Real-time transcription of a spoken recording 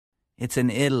It's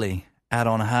in Italy, out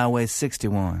on Highway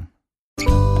 61.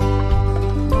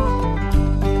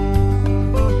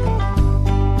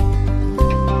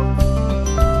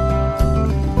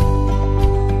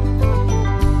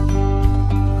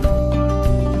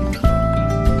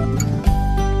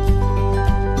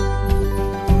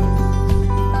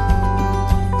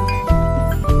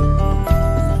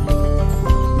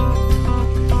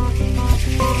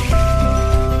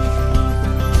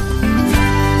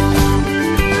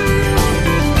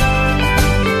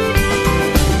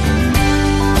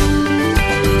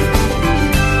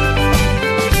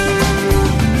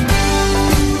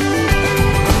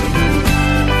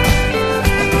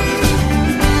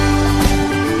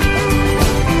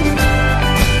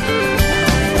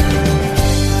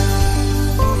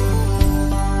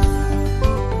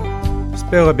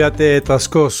 Spero abbiate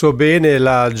trascorso bene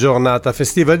la giornata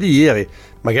festiva di ieri,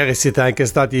 magari siete anche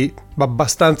stati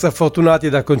abbastanza fortunati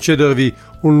da concedervi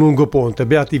un lungo ponte,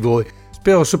 beati voi.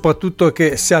 Spero soprattutto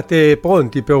che siate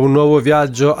pronti per un nuovo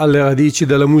viaggio alle radici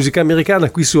della musica americana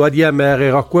qui su ADMR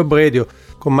Rock Web Radio,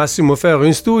 con Massimo Ferro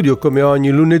in studio come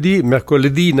ogni lunedì,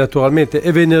 mercoledì naturalmente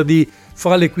e venerdì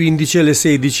fra le 15 e le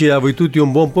 16. A voi tutti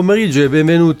un buon pomeriggio e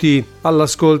benvenuti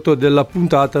all'ascolto della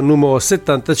puntata numero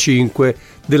 75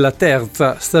 della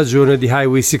terza stagione di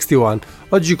Highway 61.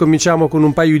 Oggi cominciamo con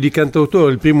un paio di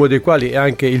cantautori, il primo dei quali è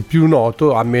anche il più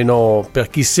noto, almeno per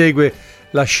chi segue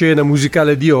la scena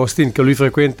musicale di Austin, che lui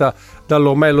frequenta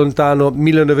dall'ormai lontano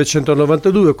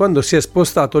 1992, quando si è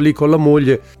spostato lì con la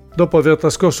moglie dopo aver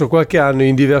trascorso qualche anno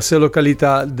in diverse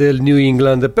località del New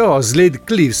England. Però Slade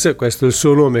Cliffs, questo è il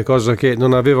suo nome, cosa che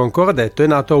non avevo ancora detto, è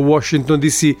nato a Washington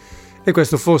DC e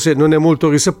questo forse non è molto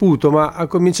risaputo, ma ha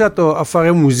cominciato a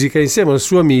fare musica insieme al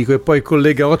suo amico e poi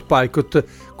collega Rod Picott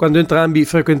quando entrambi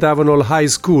frequentavano la high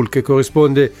school, che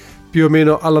corrisponde più o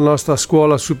meno alla nostra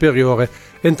scuola superiore.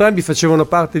 Entrambi facevano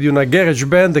parte di una garage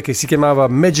band che si chiamava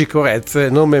Magic Reds,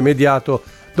 nome mediato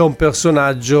da un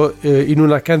personaggio in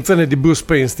una canzone di Bruce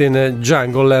Springsteen,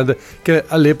 Jungle Land, che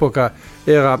all'epoca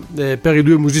era per i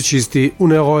due musicisti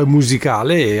un eroe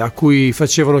musicale e a cui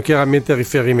facevano chiaramente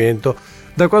riferimento.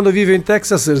 Da quando vive in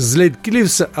Texas, Slade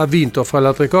Cliffs ha vinto, fra le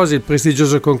altre cose, il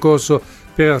prestigioso concorso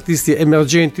per artisti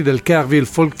emergenti del Kerrville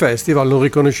Folk Festival, un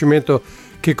riconoscimento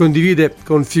che condivide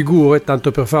con figure,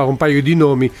 tanto per fare un paio di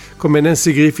nomi, come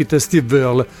Nancy Griffith e Steve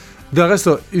Earle. Del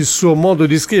resto il suo modo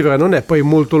di scrivere non è poi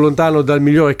molto lontano dal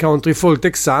migliore country folk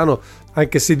texano,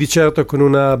 anche se di certo con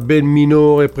una ben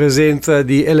minore presenza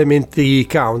di elementi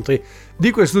country. Di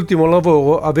quest'ultimo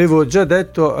lavoro avevo già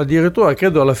detto addirittura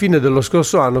credo alla fine dello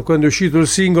scorso anno, quando è uscito il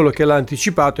singolo che l'ha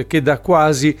anticipato e che dà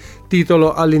quasi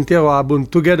titolo all'intero album,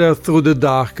 Together Through the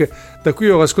Dark, da cui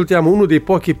ora ascoltiamo uno dei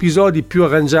pochi episodi più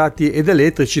arrangiati ed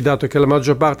elettrici, dato che la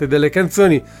maggior parte delle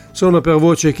canzoni sono per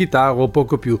voce e chitarra o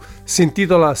poco più. Si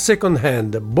intitola Second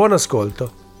Hand. Buon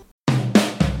ascolto.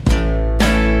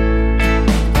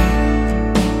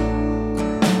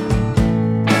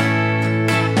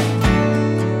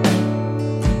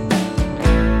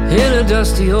 In a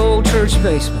dusty old church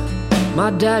basement, my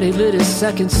daddy lit his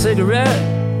second cigarette.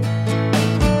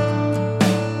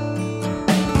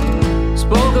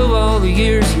 Spoke of all the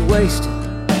years he wasted,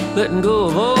 letting go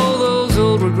of all those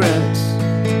old regrets.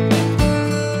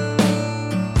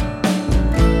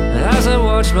 And as I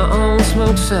watch my own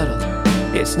smoke settle,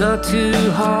 it's not too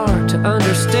hard to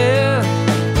understand.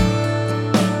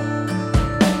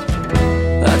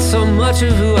 That's so much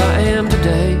of who I am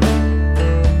today.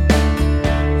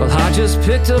 Well, I just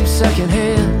picked up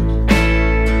secondhand.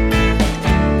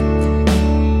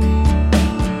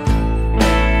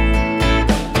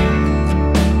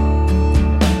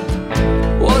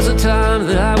 Was a time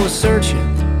that I was searching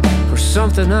for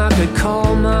something I could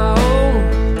call my own.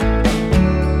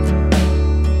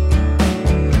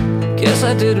 Guess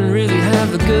I didn't really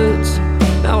have the goods.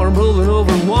 Now I'm rolling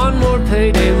over one more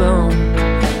payday loan.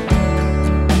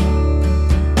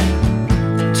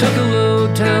 Took a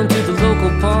load down to the local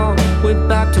pond, went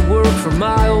back to work for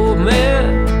my old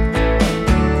man.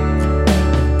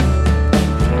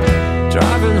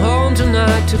 Driving home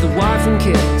tonight to the wife and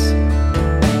kids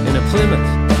in a Plymouth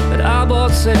that I bought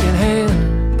secondhand.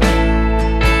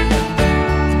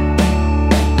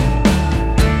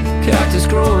 Cactus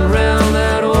growing around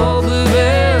that old blue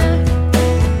van.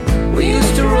 We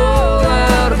used to roll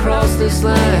out across this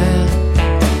land,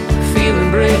 feeling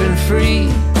brave and free.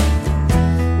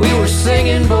 We were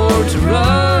singing Born to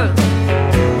Run.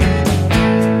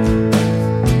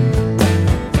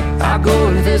 I go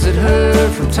and visit her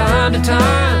from time to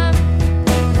time.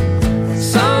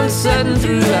 Sun setting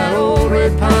through that old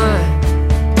red pine.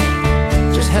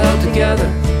 Just held together,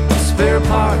 spare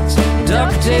parts,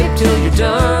 duct tape till you're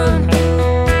done.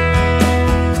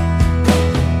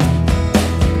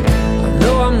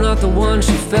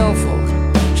 fell for.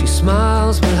 She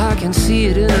smiles, but I can see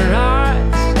it in her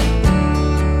eyes.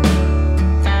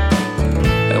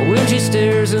 And when she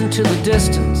stares into the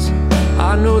distance,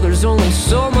 I know there's only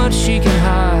so much she can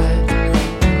hide.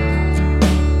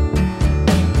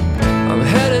 I'm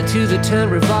headed to the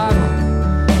tent revival,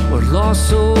 where lost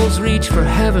souls reach for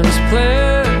heaven's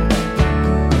plan.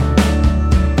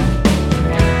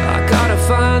 I gotta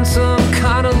find some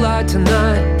kind of light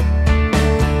tonight,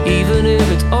 even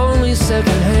if it's only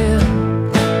secondhand.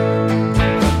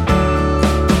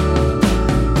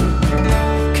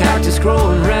 Cactus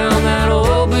growing round that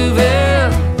old blue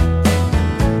van.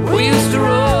 We used to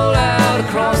roll out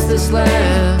across this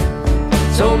land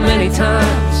so many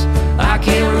times I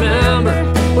can't remember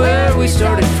where we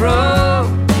started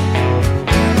from.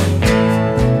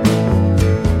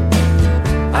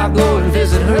 I go and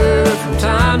visit her from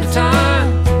time to time,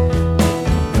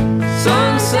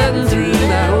 sun setting through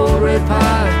that old red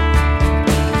pine,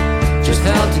 just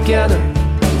held together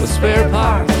with spare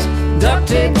parts, duct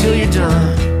tape till you're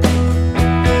done.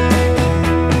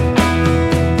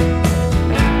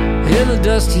 In the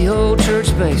dusty old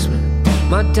church basement,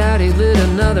 my daddy lit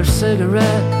another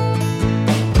cigarette,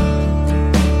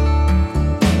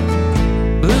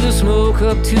 blew the smoke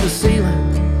up to the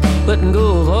ceiling, letting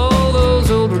go of all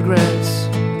those old regrets.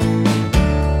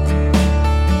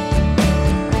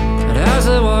 And as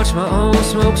I watch my own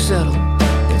smoke settle,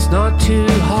 it's not too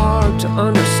hard to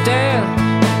understand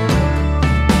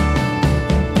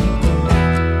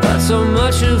that so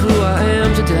much of who I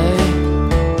am today,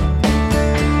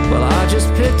 well, I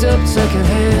just picked up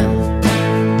secondhand.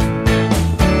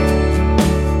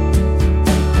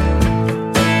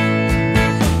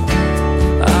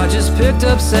 I just picked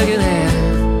up secondhand.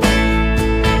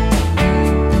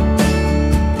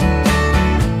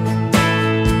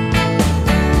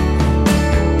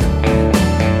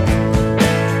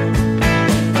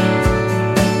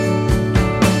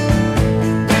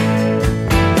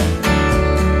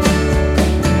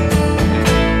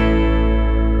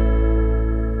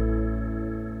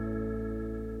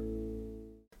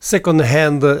 Second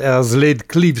Hand era Slade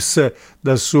Cliffs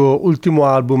dal suo ultimo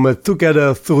album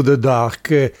Together Through the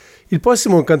Dark. Il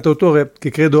prossimo è un cantautore che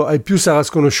credo ai più sarà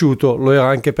sconosciuto, lo era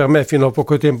anche per me fino a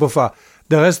poco tempo fa.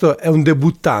 Del resto è un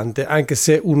debuttante, anche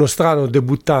se uno strano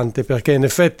debuttante, perché in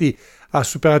effetti ha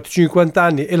superato i 50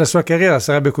 anni e la sua carriera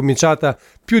sarebbe cominciata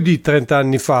più di 30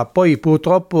 anni fa. Poi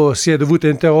purtroppo si è dovuta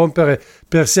interrompere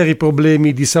per seri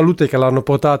problemi di salute che l'hanno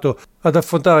portato ad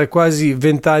affrontare quasi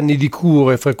 20 anni di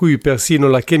cure, fra cui persino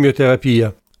la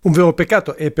chemioterapia. Un vero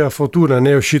peccato, e per fortuna ne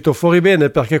è uscito fuori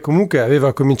bene, perché comunque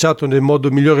aveva cominciato nel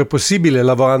modo migliore possibile,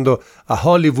 lavorando a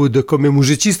Hollywood come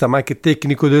musicista ma anche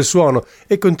tecnico del suono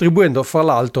e contribuendo fra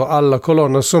l'altro alla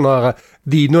colonna sonora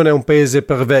di Non è un paese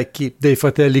per vecchi dei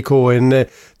fratelli Coen.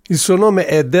 Il suo nome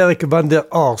è Derek Van der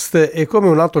Horst e come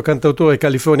un altro cantautore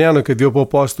californiano che vi ho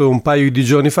proposto un paio di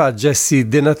giorni fa, Jesse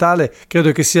De Natale,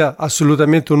 credo che sia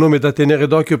assolutamente un nome da tenere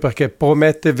d'occhio perché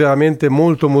promette veramente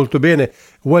molto molto bene.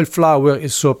 Wildflower, il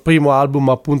suo primo album,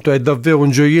 appunto, è davvero un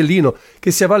gioiellino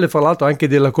che si avvale fra l'altro anche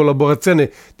della collaborazione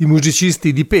di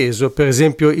musicisti di peso, per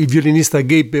esempio il violinista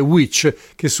Gabe Witch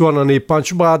che suona nei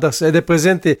Punch Brothers ed è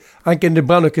presente anche nel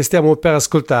brano che stiamo per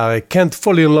ascoltare, Can't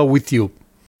Fall in Love with You.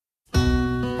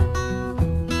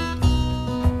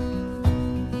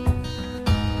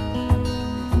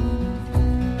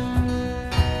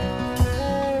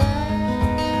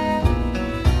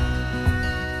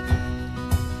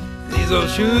 Old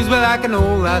shoes were like an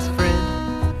old last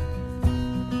friend,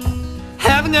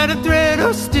 haven't got a thread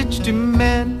or stitch to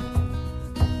mend.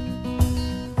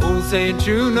 Old saying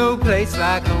true, no place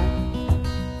like home.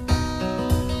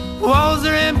 Walls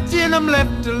are empty and I'm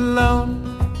left alone.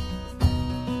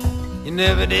 You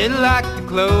never did like the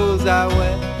clothes I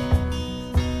wear,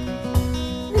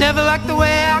 never liked the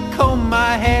way I comb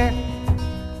my hair,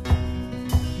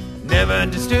 never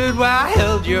understood why I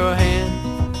held your hand,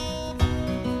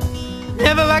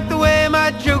 never liked the way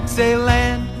my jokes they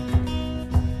land,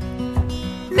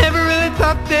 never really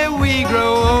thought that we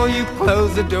grow old. You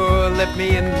closed the door, left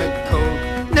me in the cold.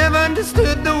 Never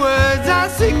understood the words I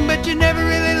sing, but you never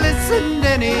really listened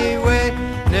anyway.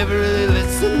 Never really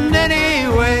listened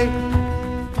anyway.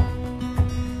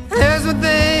 There's one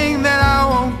thing that I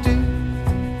won't do,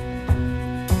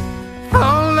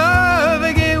 fall in love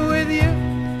again with you.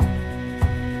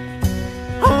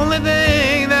 Only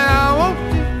thing that I won't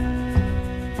do,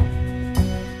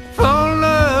 fall in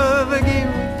love again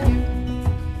with you.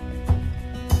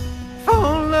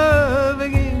 Fall in love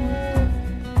again with you.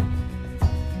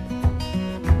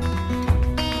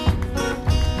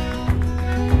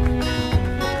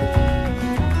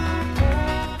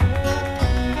 'Cause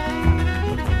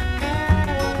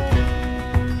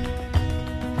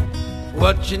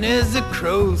fortune is a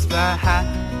crow's fly high.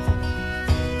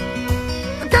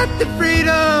 I got the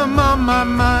freedom on my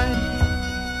mind.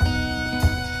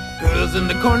 Girls in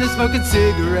the corner smoking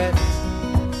cigarettes.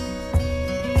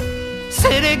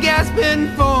 City gasping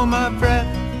for my breath.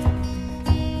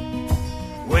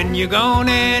 When you're gone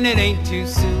and it ain't too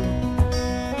soon,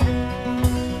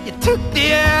 you took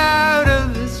the air out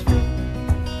of this room.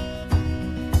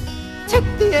 Took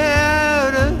the air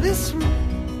out of this room.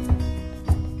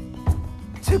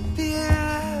 Took the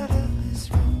air out of this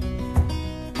room.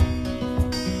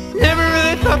 Never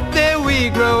really thought that we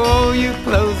grow old. You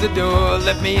closed the door,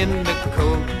 left me in the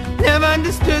cold. Never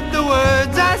understood the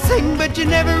words I sing, but you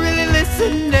never really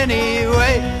listened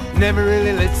anyway. Never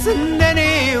really listened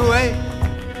anyway.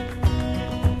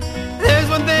 There's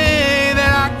one thing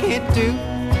that I can't do: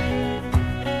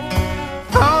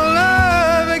 fall in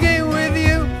love again with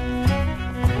you.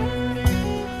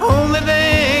 Only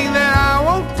thing that I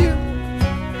won't do: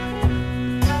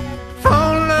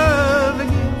 fall in love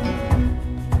again.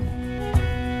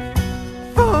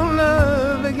 Fall in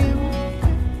love again.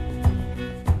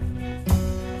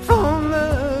 Fall in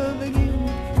love again.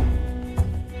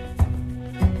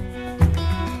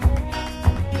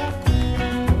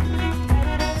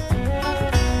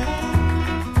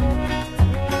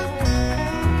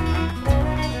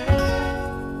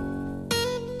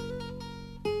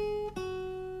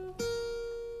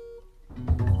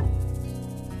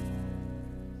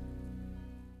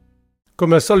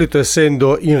 Come al solito,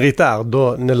 essendo in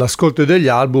ritardo nell'ascolto degli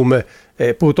album,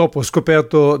 purtroppo ho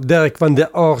scoperto Derek van der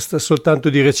Horst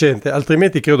soltanto di recente,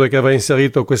 altrimenti credo che avrei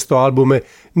inserito questo album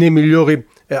nei migliori,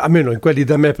 almeno in quelli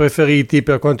da me preferiti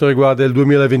per quanto riguarda il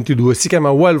 2022. Si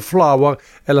chiama Wildflower,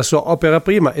 è la sua opera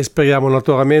prima e speriamo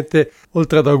naturalmente,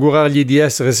 oltre ad augurargli di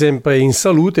essere sempre in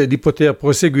salute, di poter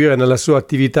proseguire nella sua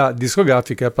attività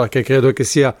discografica, perché credo che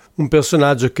sia un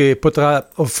personaggio che potrà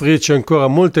offrirci ancora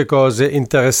molte cose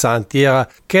interessanti. Era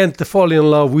Can't Fall in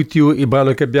Love with You, il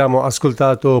brano che abbiamo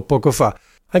ascoltato poco fa.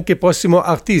 Anche il prossimo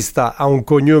artista ha un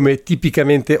cognome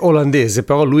tipicamente olandese,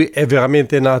 però lui è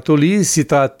veramente nato lì. Si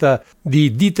tratta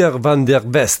di Dieter van der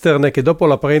Western, che dopo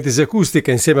la parentesi acustica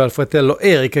insieme al fratello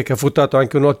Erik, che ha fruttato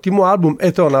anche un ottimo album,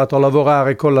 è tornato a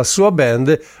lavorare con la sua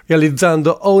band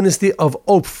realizzando Honesty of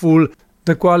Hopeful,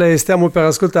 dal quale stiamo per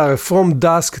ascoltare From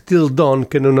Dusk Till Dawn,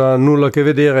 che non ha nulla a che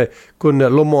vedere con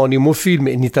l'omonimo film,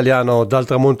 in italiano Dal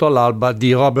tramonto all'alba,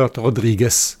 di Robert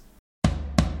Rodriguez.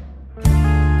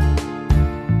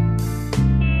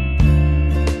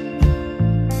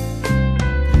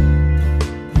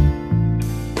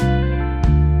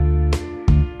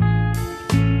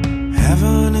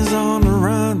 Heaven is on the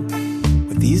run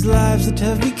with these lives that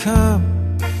have become.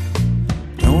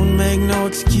 Don't make no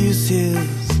excuses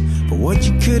for what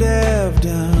you could have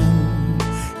done.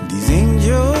 These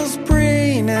angels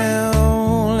pray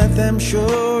now, let them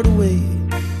show the way.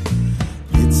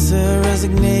 It's a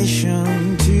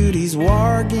resignation to these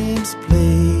war games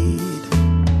played.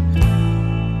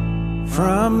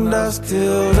 From dusk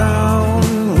till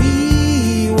dawn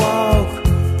we walk.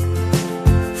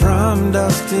 From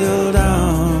dusk till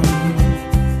dawn.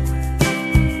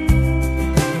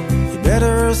 You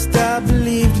better stop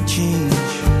believing the change,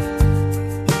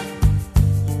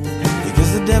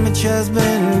 because the damage has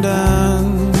been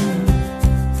done.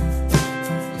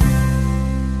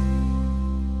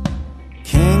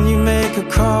 Can you make a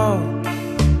call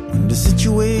when the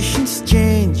situation's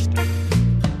changed?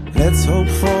 Let's hope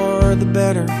for the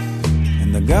better,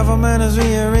 and the government is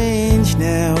rearranged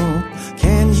now.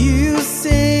 Can you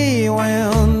see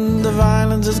when the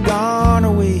violence has gone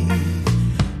away?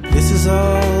 This is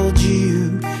all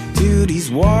due to these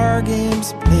war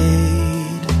games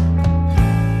played.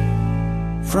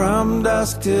 From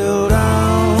dusk till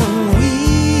dawn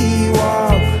we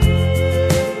walk.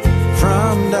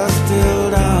 From dusk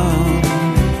till dawn.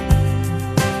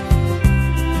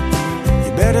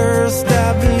 You better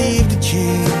stop believing the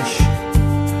change,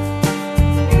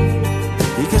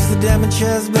 because the damage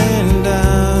has been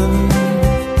done.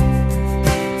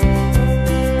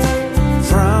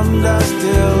 From dusk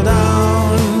till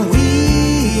dawn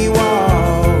we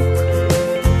walk.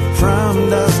 From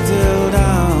dusk till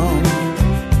dawn.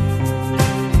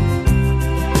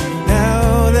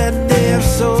 Now that they have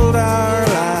sold our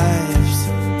lives,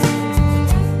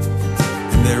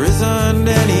 and there isn't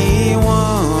anyone.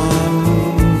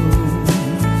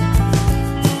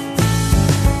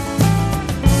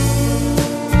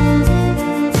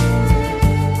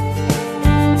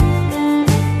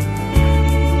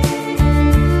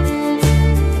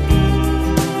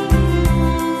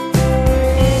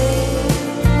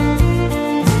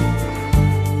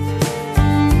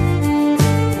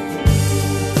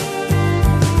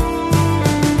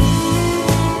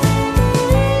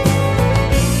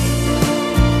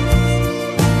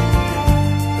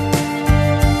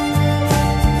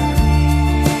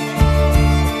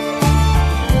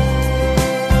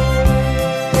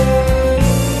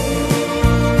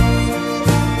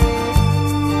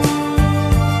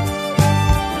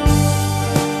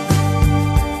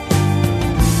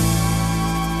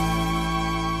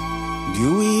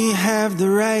 the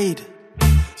right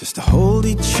just to hold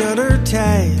each other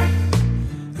tight.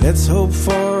 Let's hope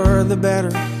for the better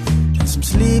and some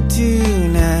sleep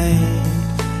tonight.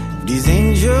 These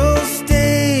angels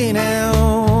stay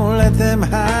now, let them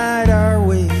hide our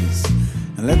ways,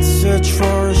 and let's search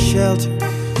for a shelter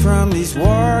from these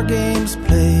war games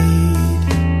played.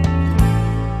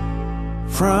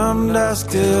 From dusk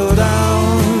till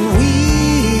dawn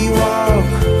we walk,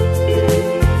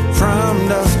 from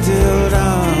dusk till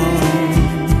dawn.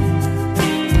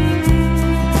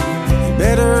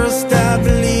 Better stop,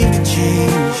 believe the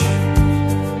change,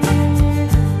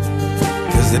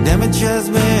 'cause the damage has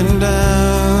been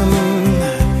done.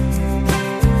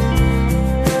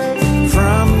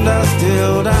 From dusk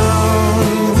till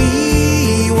dawn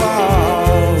we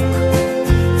walk,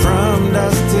 from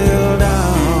dusk till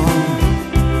dawn.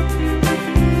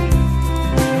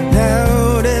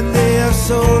 Now that they have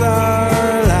sold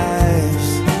our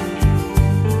lives,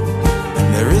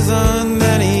 and there isn't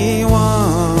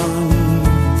anyone.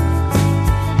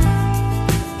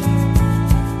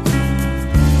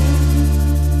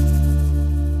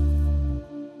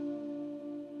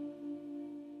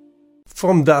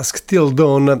 From Dusk Till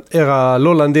Dawn era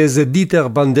l'olandese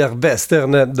Dieter van der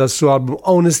Western dal suo album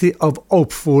Honesty of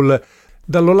Hopeful.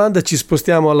 Dall'Olanda ci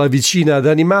spostiamo alla vicina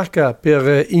Danimarca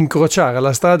per incrociare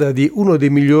la strada di uno dei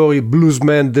migliori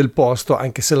bluesmen del posto,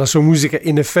 anche se la sua musica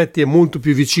in effetti è molto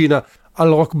più vicina al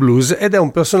rock blues, ed è un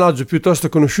personaggio piuttosto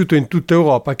conosciuto in tutta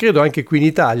Europa, credo anche qui in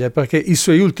Italia, perché i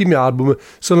suoi ultimi album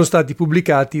sono stati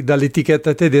pubblicati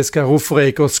dall'etichetta tedesca Ruf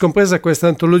Records, compresa questa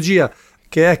antologia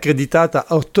che è accreditata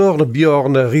a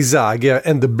Torbjörn Risager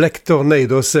and the Black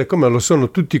Tornadoes, come lo sono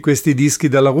tutti questi dischi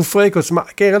della Ruf Records, ma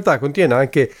che in realtà contiene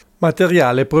anche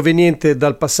materiale proveniente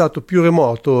dal passato più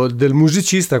remoto del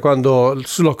musicista, quando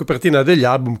sulla copertina degli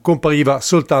album compariva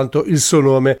soltanto il suo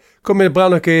nome, come il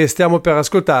brano che stiamo per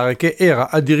ascoltare, che era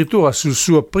addirittura sul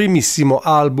suo primissimo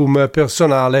album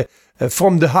personale,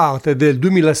 From the Heart del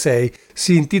 2006,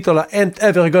 si intitola Ain't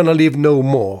Ever Gonna Live No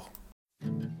More.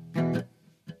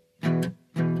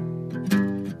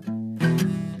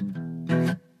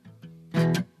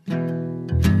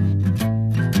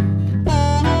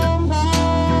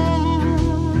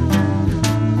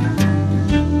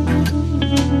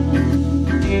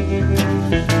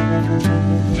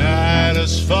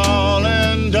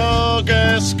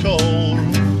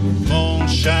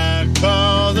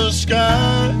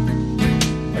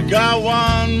 Got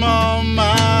one more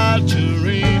mile to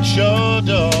reach your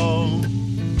door.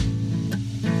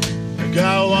 I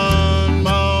got one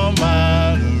more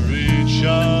mile to reach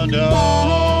your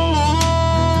door.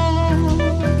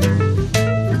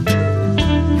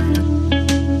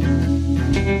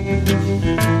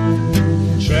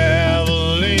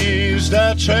 Travel east,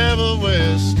 I travel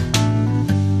west,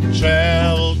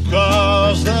 travel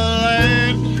across the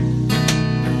land.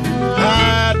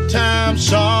 High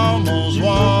times almost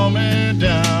wore me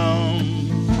down.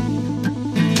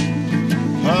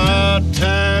 Hard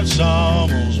times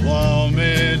almost wore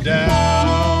me down.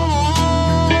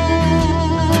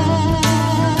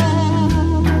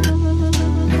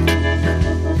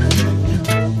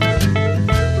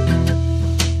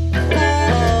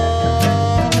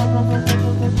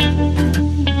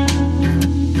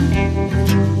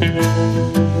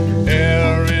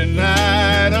 Every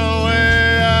night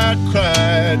away I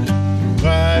cried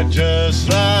just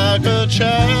like a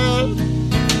child,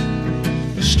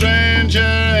 a stranger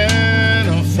in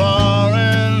a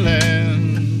foreign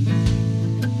land,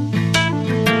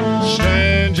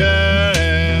 stranger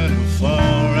in a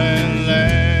foreign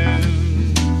land.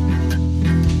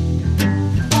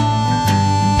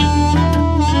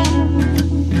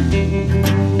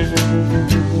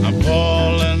 I'm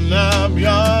pulling up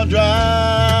your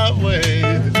driveway,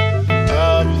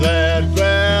 up that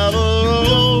gravel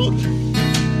road.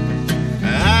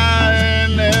 I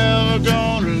ain't never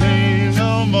gonna leave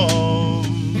no more.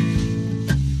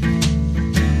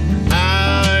 I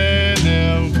ain't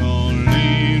never gonna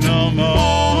leave no more.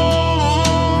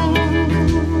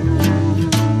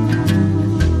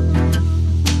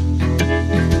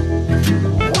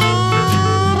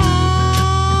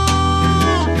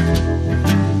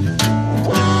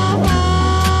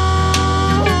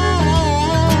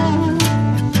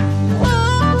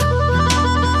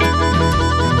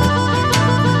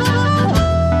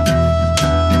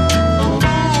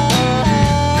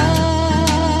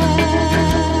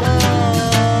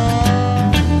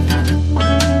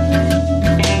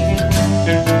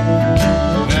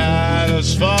 Night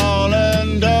is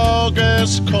falling, dog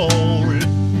is cold,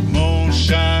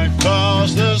 moonshine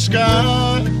across the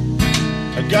sky.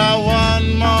 I got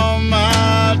one more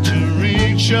mile to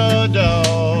reach your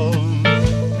door.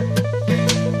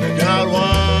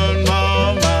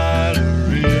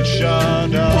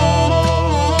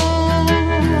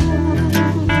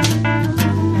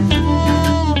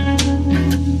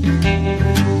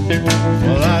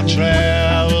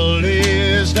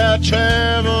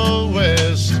 travel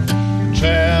west,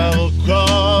 travel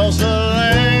across the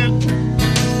land,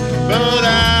 but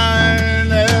I ain't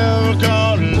never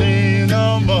gonna leave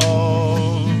no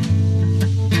more.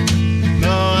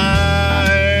 No, I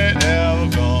ain't ever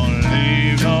gonna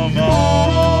leave no more.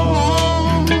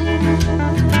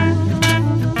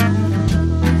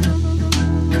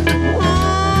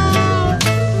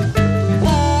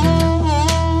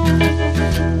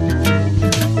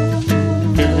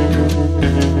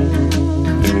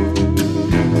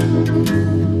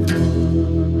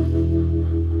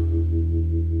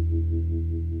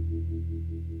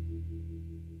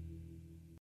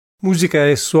 Musica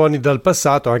e suoni dal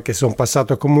passato, anche se un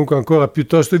passato comunque ancora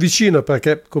piuttosto vicino,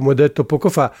 perché, come ho detto poco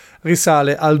fa,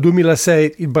 risale al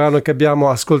 2006 il brano che abbiamo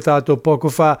ascoltato poco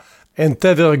fa, And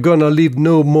Never Gonna Live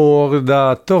No More,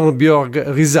 da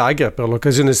Torbjörg Risager, per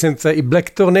l'occasione senza i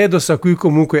Black Tornadoes, a cui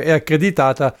comunque è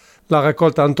accreditata la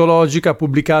raccolta antologica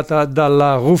pubblicata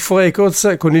dalla Roof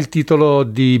Records con il titolo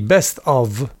di Best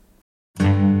Of.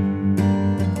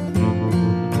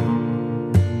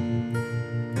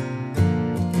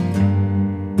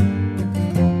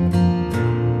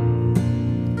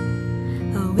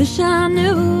 Wish I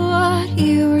knew what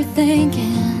you were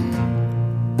thinking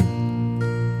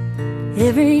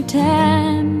every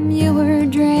time you were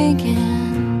drinking,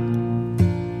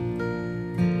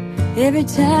 every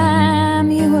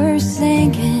time you were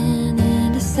sinking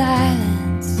into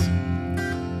silence.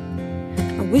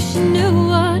 I wish you knew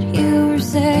what you were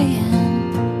saying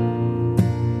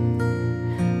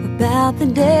about the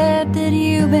debt that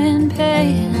you've been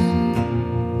paying,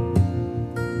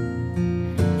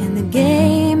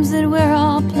 games that we're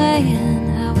all playing,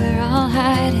 how we're all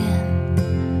hiding.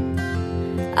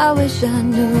 I wish I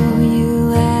knew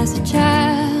you as a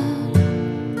child,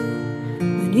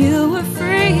 when you were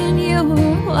free and you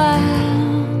were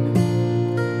wild,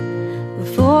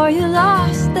 before you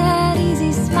lost that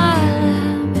easy smile.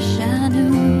 I wish I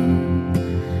knew,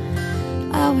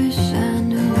 I wish I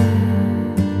knew.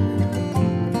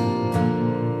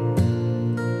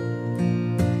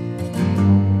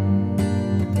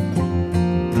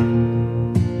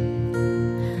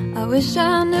 I wish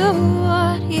I knew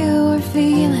what you were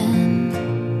feeling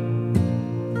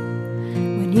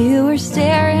when you were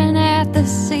staring at the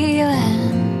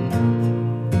ceiling,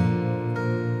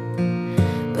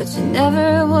 but you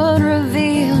never would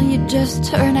reveal, you'd just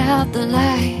turn out the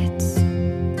lights.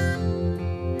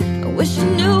 I wish you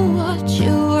knew what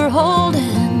you were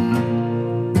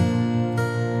holding,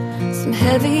 some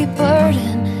heavy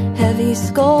burden, heavy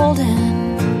scolding,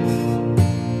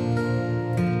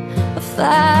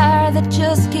 fire that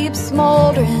just keeps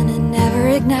smoldering and never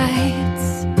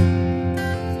ignites.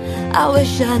 I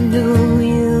wish I knew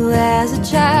you as a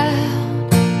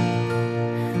child,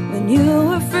 when you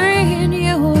were free and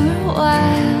you were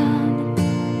wild,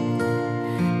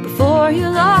 before you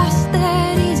lost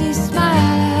that easy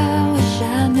smile. I wish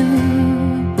I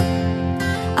knew,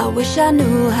 I wish I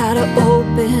knew how to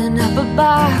open up a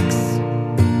box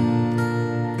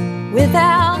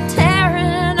without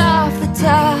tearing off the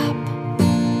top,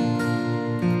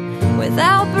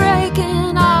 without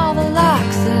breaking all the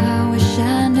locks. I wish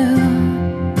I knew,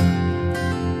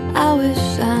 I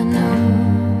wish I knew.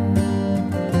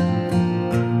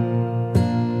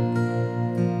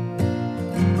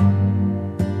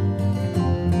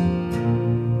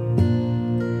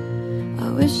 I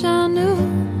wish I knew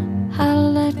how to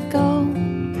let go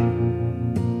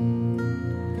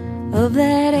of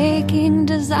that aching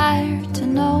desire to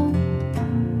know,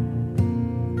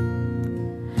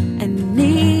 and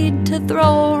need to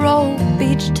throw a rope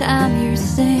each time you're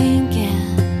sinking.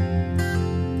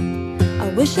 I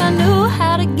wish I knew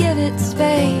how to give it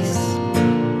space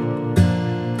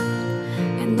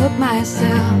and look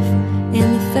myself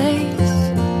in the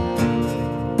face,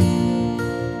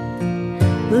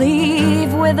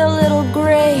 leave with a little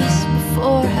grace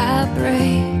before I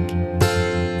break.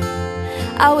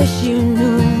 I wish you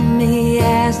knew me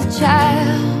as a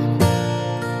child,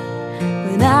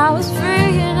 when I was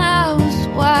free and I was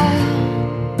wild.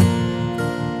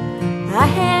 I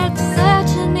had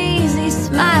such an easy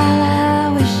smile. I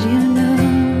wish you knew,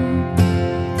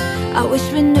 I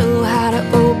wish we knew how to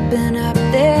open up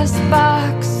this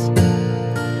box.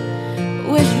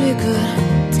 Wish we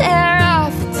could tear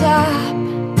off the top,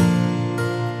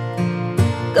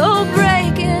 go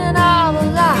breaking all the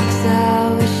locks.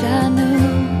 I wish I knew,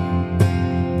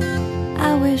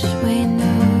 I wish we knew,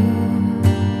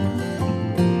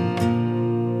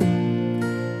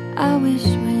 I wish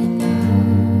we knew.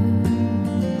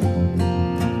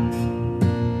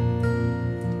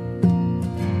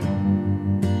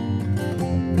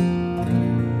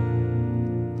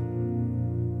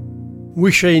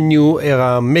 Wish I Knew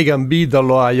era Megan B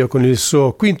dall'Ohio con il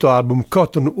suo quinto album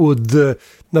Cottonwood.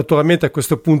 Naturalmente a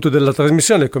questo punto della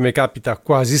trasmissione, come capita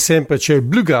quasi sempre, c'è il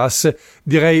bluegrass,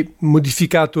 direi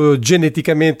modificato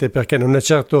geneticamente perché non è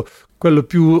certo quello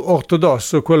più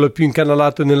ortodosso, quello più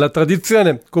incanalato nella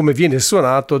tradizione, come viene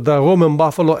suonato da Roman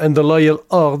Buffalo and the Loyal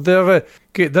Order,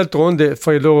 che d'altronde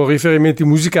fra i loro riferimenti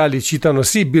musicali citano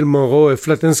sì Bill Monroe e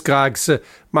Flat and Scruggs,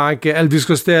 ma anche Elvis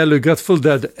Costello, i Grateful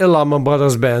Dead e l'Allman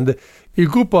Brothers Band. Il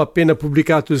gruppo ha appena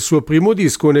pubblicato il suo primo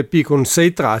disco, un EP con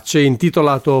 6 tracce,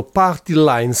 intitolato Party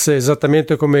Lines,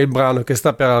 esattamente come il brano che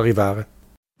sta per arrivare.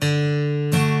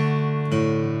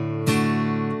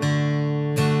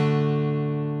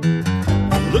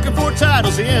 Looking for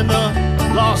titles in the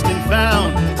lost and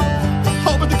found,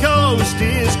 hoping the coast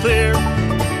is clear.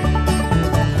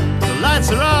 The lights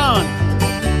are on,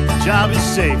 the job is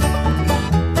safe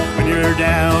when you're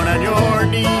down on your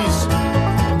knees.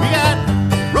 We got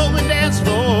rolling dance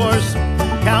floors,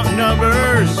 counting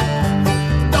numbers.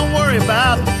 Don't worry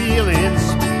about the feelings.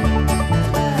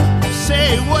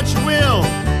 Say what you will,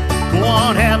 go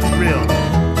on, have a thrill.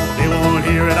 They won't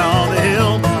hear it on the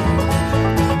hill.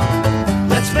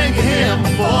 Let's make a hymn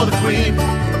for the Queen.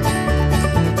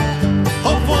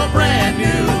 Hope for a brand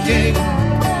new king.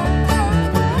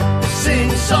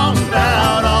 Sing songs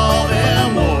about all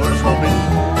them wars, hoping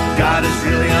God is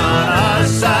really on our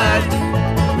side.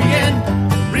 We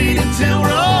can read until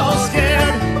we're all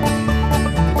scared.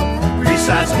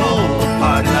 Recite some old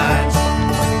party lines.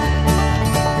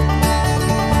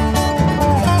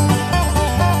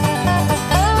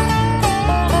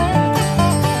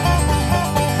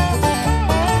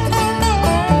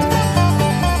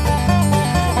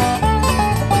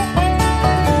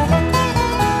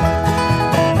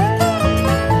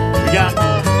 We got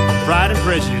pride and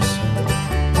prejudice,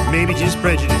 maybe just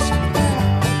prejudice.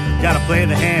 Gotta play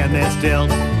the hand that's dealt.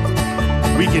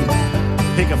 We can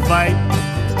pick a fight,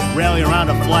 rally around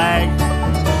a flag,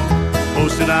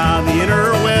 post it on the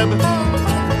interweb.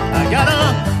 I got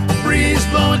a breeze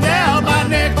blowing down my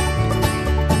neck.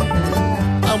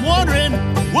 I'm wondering,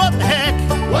 what the heck?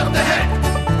 What the heck?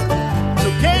 It's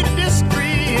okay to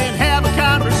disagree and have a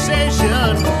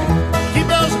conversation. Keep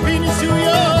those opinions to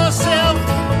yourself.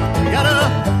 You gotta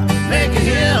make a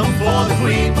hymn for the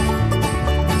Queen.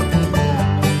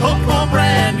 Hope for a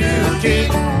brand new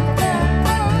king.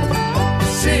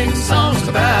 Sing songs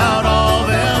about all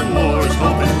them wars,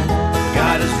 hoping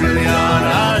God is really on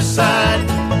our side.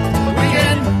 We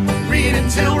can read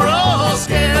until we're all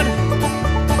scared.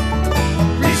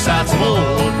 Recite some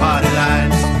old party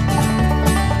lines.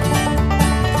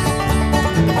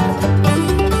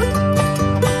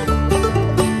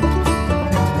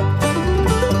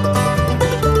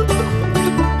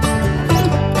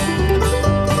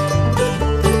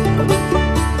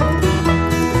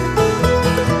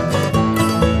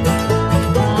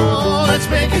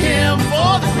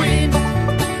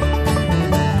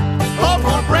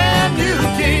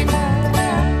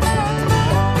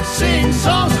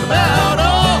 Songs about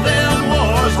all them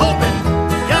wars, hoping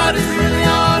God is really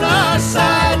on our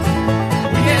side.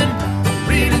 We can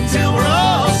read until we're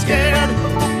all scared.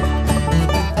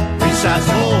 Recite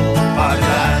some old party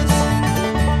lines.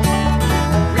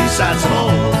 Recite some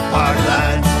old party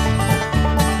lines.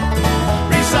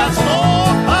 Recite some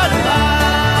old party lines.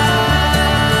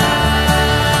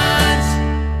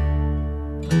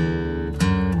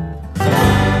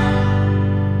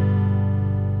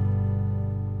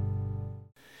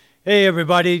 Hey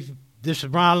everybody, this is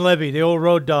Ron Levy, the old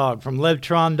road dog from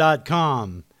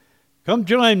Levtron.com. Come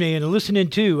join me in listening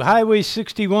to Highway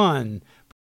 61.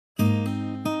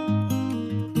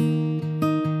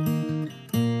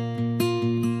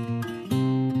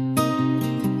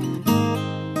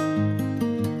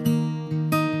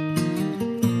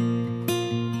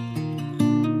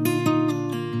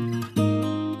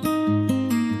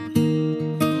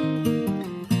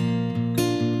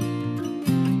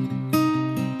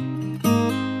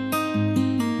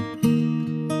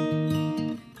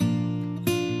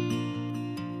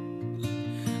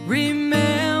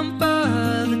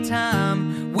 Remember the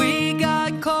time we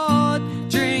got caught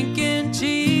drinking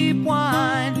cheap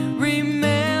wine.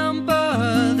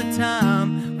 Remember the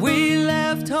time we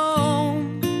left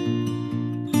home.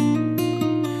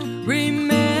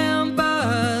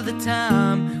 Remember the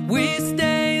time we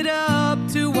stayed up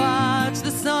to watch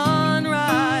the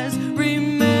sunrise.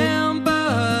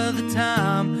 Remember the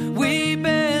time we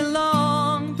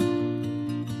belonged.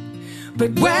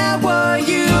 But where were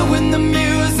you when the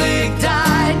music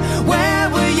died? Where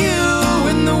were you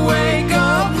in the wake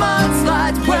of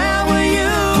mudslides? Where were you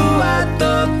at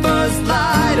the first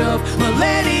light of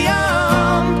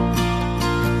millennium?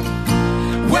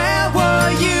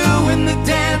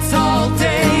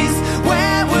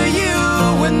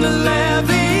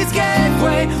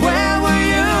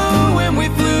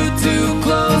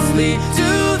 directly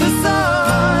to the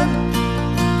sun.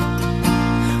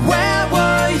 Where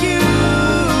were you?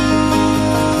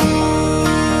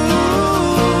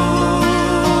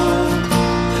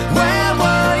 Where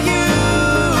were you?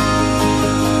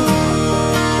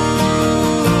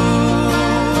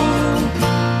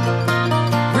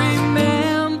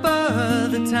 Remember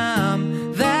the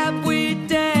time that we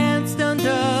danced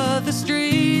under the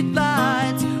street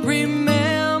lights.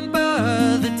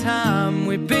 Remember the time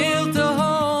we built a home.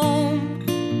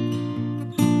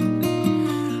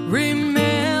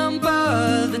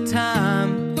 Remember the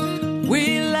time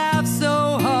we laughed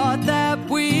so hard that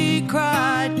we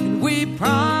cried, and we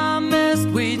promised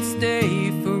we'd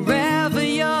stay forever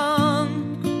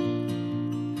young.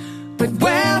 But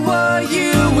where were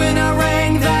you when I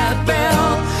rang that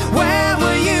bell? Where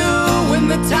were you when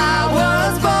the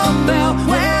towers both fell?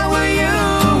 Where were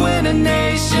you when a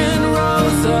nation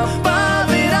rose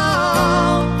above it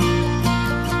all?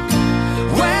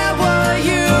 Where were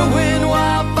you when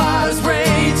wildfires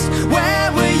raged?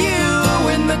 Where were you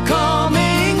when the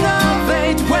coming of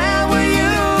age? Where were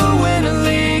you when a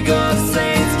league of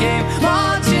saints came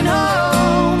marching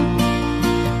home?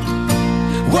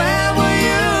 Where were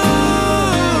you?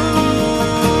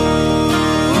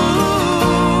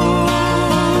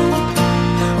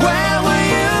 Where were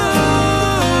you?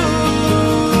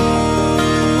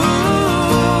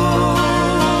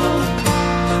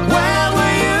 Where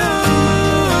were you?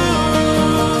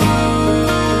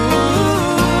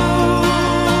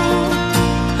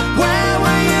 Where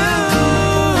were you?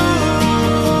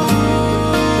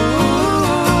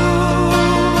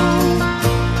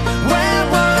 Where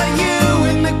were you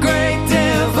in the great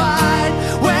divide?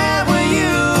 Where were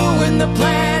you when the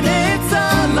planets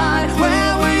aligned?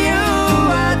 Where were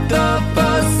you at the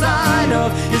first sign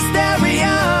of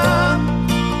hysteria?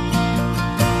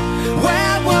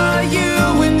 Where were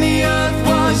you when the earth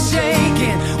was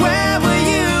shaking? Where were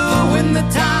you when the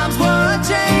times were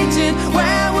changing?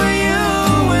 Where were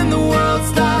you when the world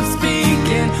stopped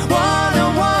speaking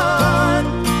one-on-one?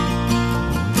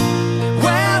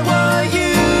 Where were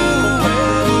you?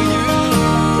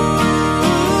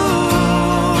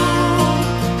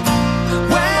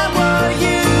 Where were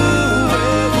you? Where were you?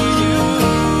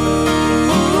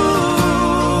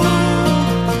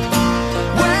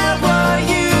 Where were you? Where were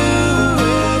you?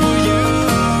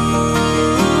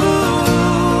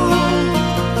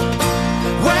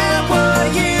 Where were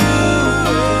you? Where were you?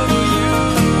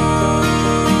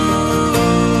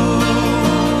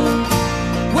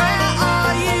 Where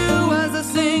are you as I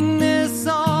sing this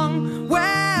song? Where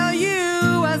are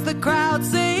you as the crowd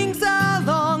sings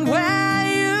along? Where are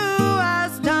you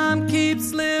as time keeps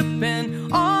slipping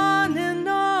on and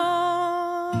on?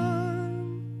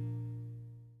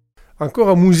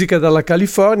 Ancora musica dalla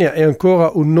California e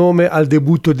ancora un nome al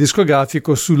debutto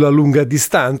discografico sulla lunga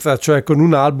distanza, cioè con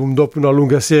un album dopo una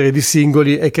lunga serie di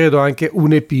singoli e credo anche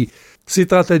un EP. Si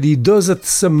tratta di Dosette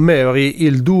St. Mary,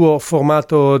 il duo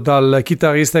formato dal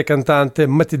chitarrista e cantante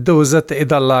Matty Dosette e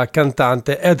dalla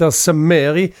cantante Heather St.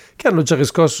 Mary, che hanno già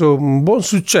riscosso un buon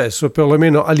successo,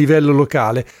 perlomeno a livello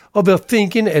locale.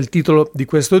 Overthinking è il titolo di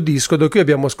questo disco, da cui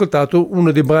abbiamo ascoltato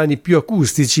uno dei brani più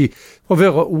acustici,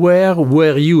 ovvero Where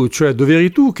Were You, cioè Dove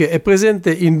eri tu, che è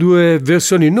presente in due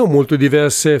versioni non molto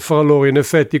diverse fra loro. In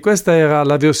effetti questa era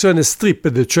la versione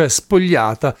stripped, cioè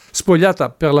spogliata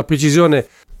per la precisione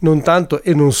non tanto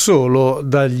e non solo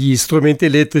dagli strumenti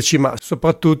elettrici, ma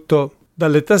soprattutto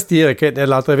dalle tastiere, che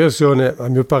nell'altra versione a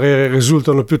mio parere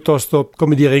risultano piuttosto,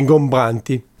 come dire,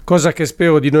 ingombranti. Cosa che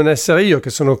spero di non essere io, che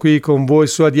sono qui con voi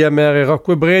su ADMR Rock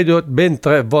Web Radio ben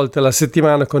 3 volte alla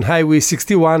settimana con Highway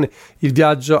 61, il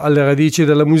viaggio alle radici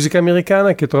della musica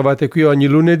americana, che trovate qui ogni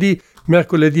lunedì,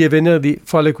 mercoledì e venerdì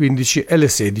fra le 15 e le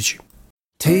 16.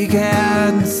 Take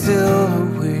out and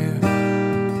silverware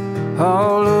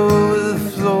all over the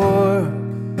floor,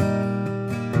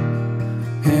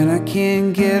 and I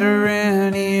can't get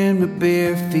around in my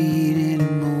bare feet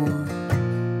anymore.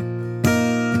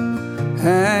 I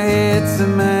had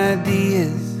some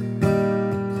ideas,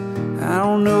 I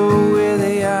don't know where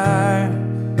they are.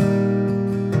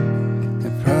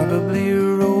 They're probably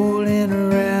rolling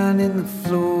around in the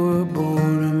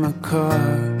floorboard of my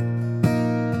car.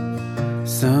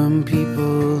 Some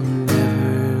people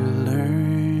never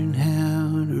learn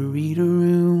how to read a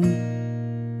room,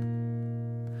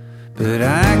 but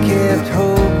I kept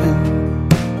hoping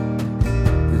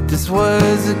that this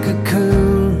was a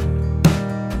cocoon,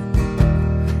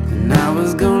 and I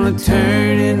was gonna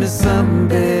turn into something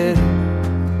better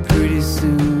pretty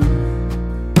soon.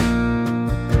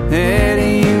 That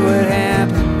ain't what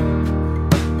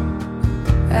happened,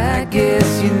 I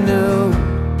guess you know.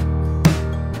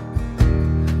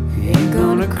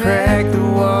 crack the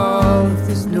wall if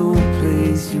there's no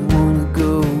place you wanna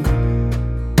go.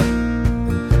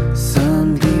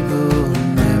 Some people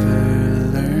never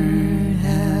learn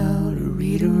how to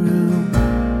read a room.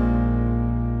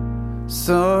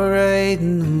 So right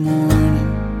in the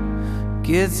morning,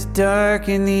 gets dark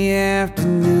in the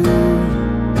afternoon.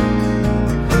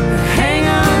 Hang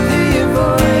on to your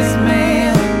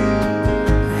voicemail,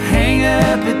 hang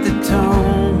up at the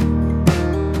tone.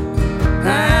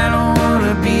 I don't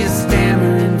wanna be a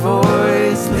stammering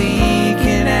voice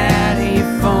leaking out of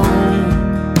your phone.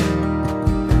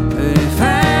 But if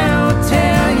I don't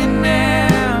tell you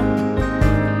now,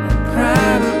 I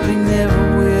probably never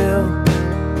will.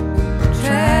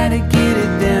 Try to get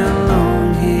it down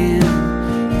longhand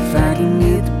if I can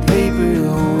get the paper to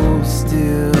hold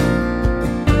still.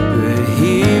 But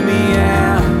hear me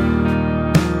out,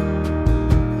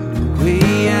 the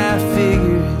way I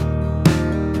figure it.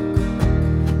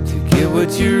 To get what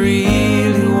you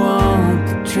really want,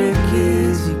 the trick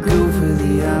is you go for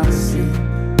the opposite.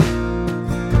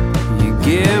 You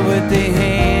get what they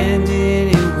hand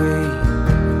anyway,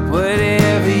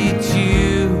 whatever you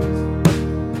choose.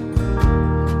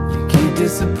 You can't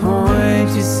disappoint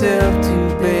yourself too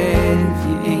bad if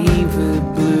you aim for the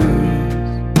blues.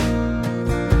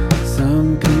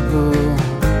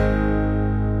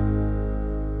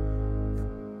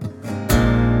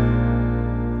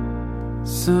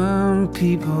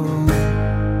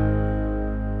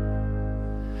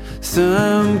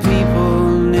 Some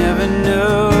people never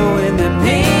know when they're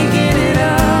making it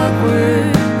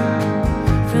awkward.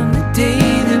 From the day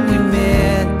that we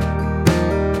met,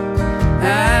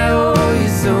 I owe you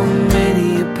so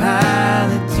many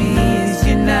apologies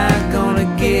you're not gonna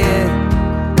get.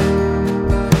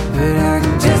 But I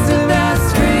can just about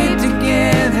scrape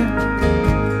together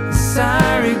a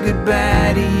sorry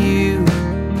goodbye to you.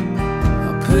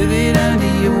 Put it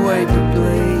under your wiper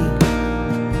blade.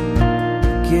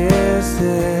 Guess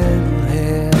that'll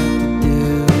have to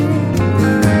do.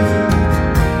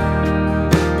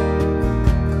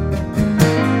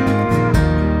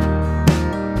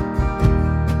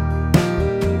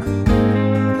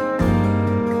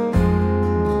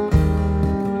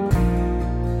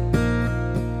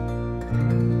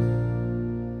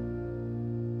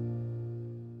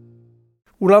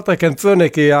 Un'altra canzone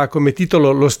che ha come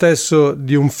titolo lo stesso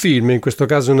di un film, in questo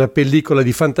caso una pellicola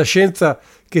di fantascienza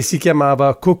che si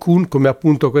chiamava Cocoon, come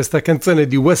appunto questa canzone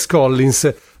di Wes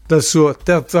Collins dal suo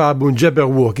terzo album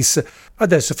Jabberwockies.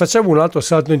 Adesso facciamo un altro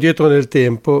salto indietro nel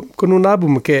tempo con un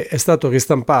album che è stato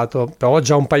ristampato però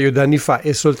già un paio d'anni fa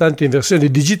e soltanto in versione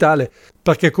digitale,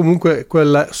 perché comunque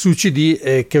quella su CD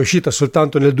che è uscita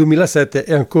soltanto nel 2007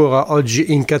 è ancora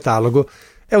oggi in catalogo.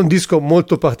 È un disco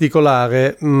molto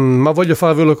particolare, ma voglio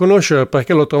farvelo conoscere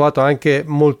perché l'ho trovato anche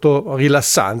molto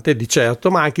rilassante, di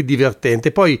certo, ma anche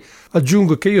divertente. Poi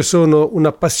aggiungo che io sono un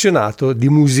appassionato di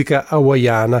musica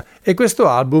hawaiana e questo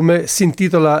album si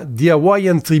intitola The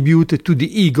Hawaiian Tribute to the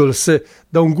Eagles,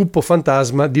 da un gruppo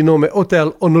fantasma di nome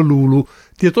Hotel Honolulu,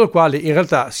 dietro il quale in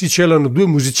realtà si celano due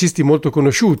musicisti molto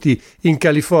conosciuti in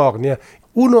California.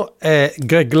 Uno è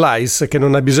Greg Lice, che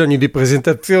non ha bisogno di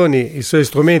presentazioni, i suoi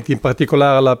strumenti, in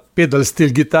particolare la pedal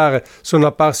steel guitar, sono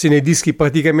apparsi nei dischi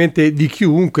praticamente di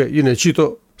chiunque. Io ne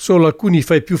cito solo alcuni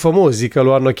fra i più famosi che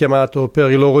lo hanno chiamato per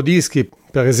i loro dischi,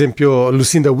 per esempio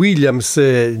Lucinda Williams,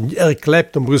 Eric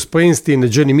Clapton, Bruce Springsteen,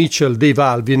 Joni Mitchell, Dave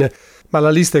Alvin, ma la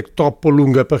lista è troppo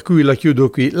lunga per cui la chiudo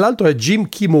qui. L'altro è Jim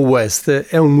Kimo West,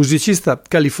 è un musicista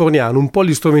californiano, un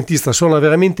polistrumentista, suona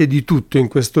veramente di tutto in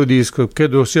questo disco,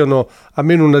 credo siano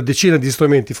almeno una decina di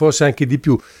strumenti, forse anche di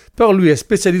più, però lui è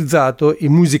specializzato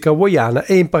in musica hawaiana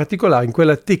e in particolare in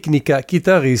quella tecnica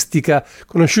chitarristica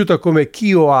conosciuta come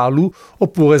Kioalu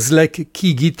oppure slack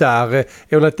key guitar.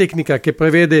 È una tecnica che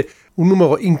prevede un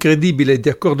numero incredibile di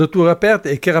accordature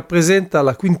aperte e che rappresenta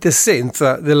la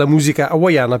quintessenza della musica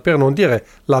hawaiana, per non dire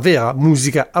la vera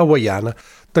musica hawaiana.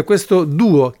 Da questo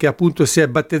duo che appunto si è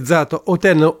battezzato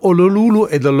Hotel Honolulu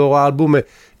e dal loro album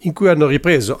in cui hanno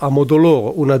ripreso a modo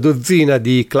loro una dozzina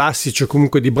di classici o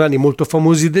comunque di brani molto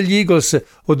famosi degli Eagles,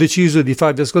 ho deciso di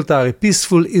farvi ascoltare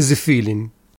Peaceful is the Feeling.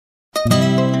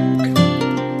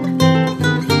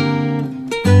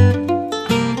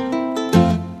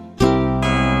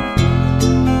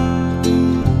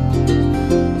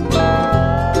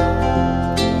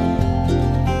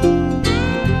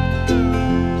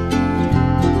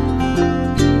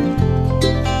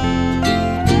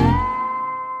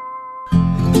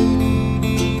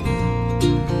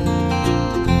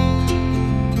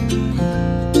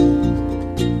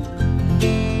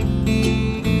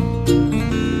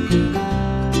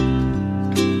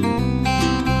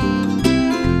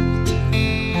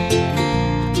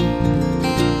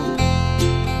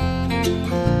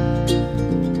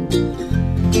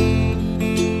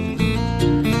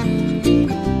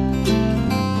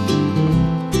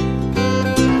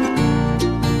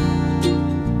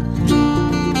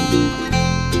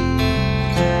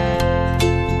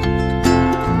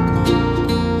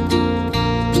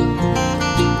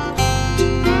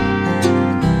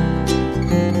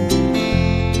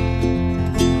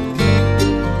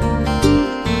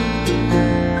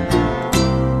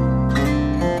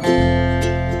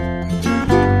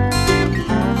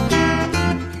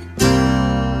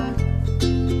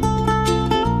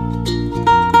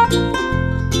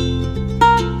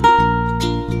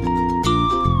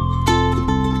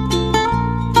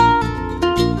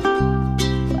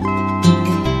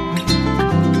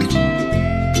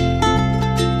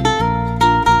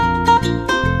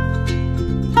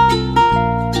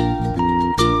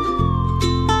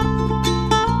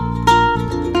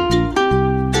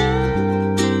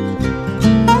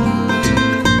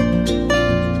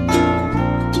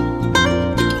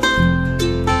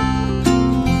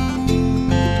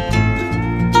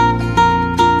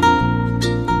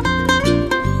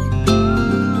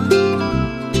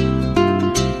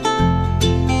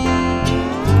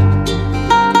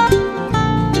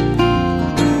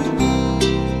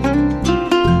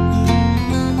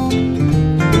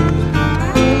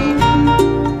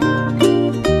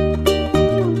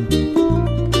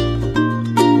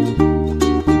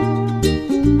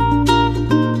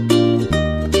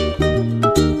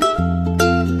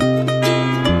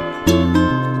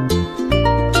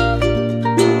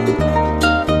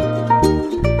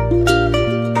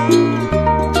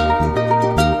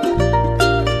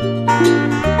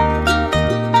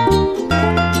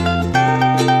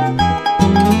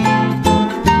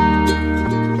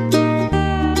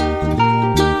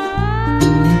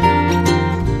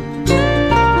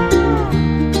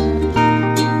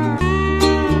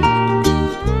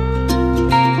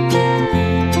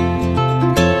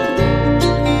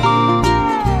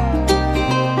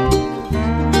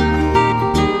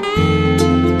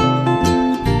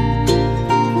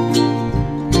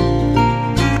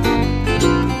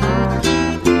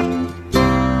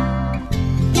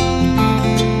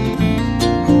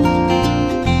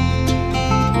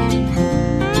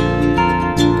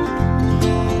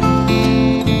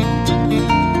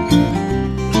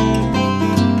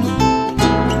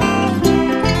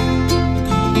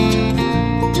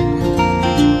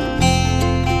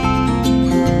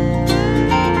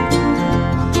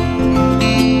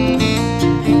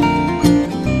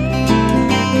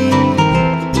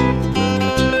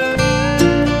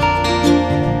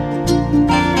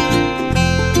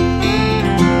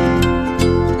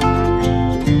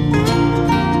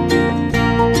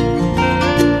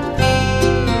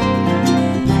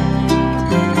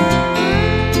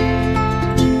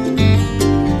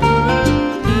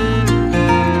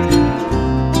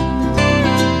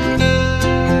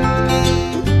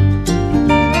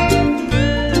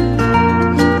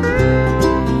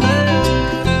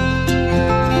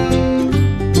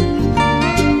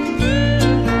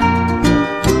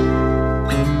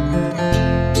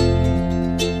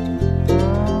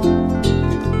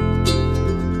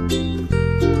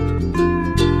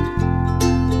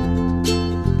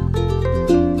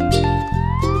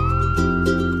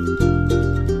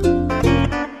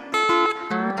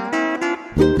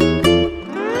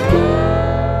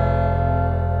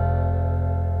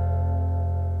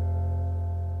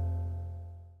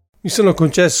 sono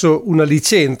concesso una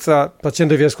licenza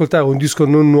facendovi ascoltare un disco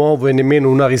non nuovo e nemmeno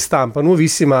una ristampa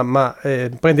nuovissima, ma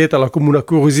prendetela come una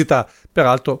curiosità.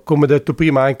 Peraltro, come detto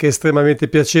prima, anche estremamente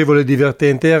piacevole e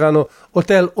divertente. Erano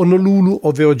Hotel Honolulu,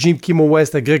 ovvero Jim Kimo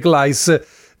West e Greg Lice,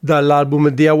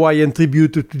 dall'album The Hawaiian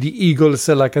Tribute to the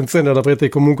Eagles. La canzone l'avrete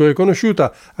comunque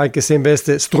riconosciuta, anche se in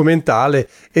veste strumentale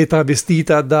e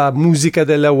travestita da musica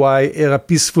delle Hawaii era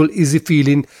Peaceful Easy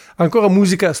Feeling, ancora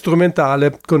musica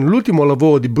strumentale, con l'ultimo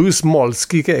lavoro di Bruce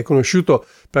Molsky, che è conosciuto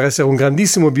per essere un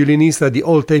grandissimo violinista di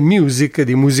old time music,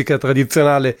 di musica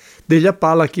tradizionale degli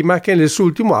Appalachi, ma che nel suo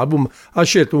ultimo album ha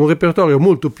scelto un repertorio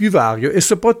molto più vario e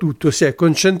soprattutto si è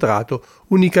concentrato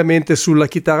unicamente sulla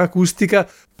chitarra acustica,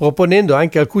 proponendo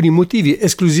anche alcuni motivi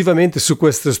esclusivamente su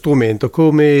questo strumento,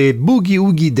 come Boogie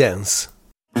Oogie Dance.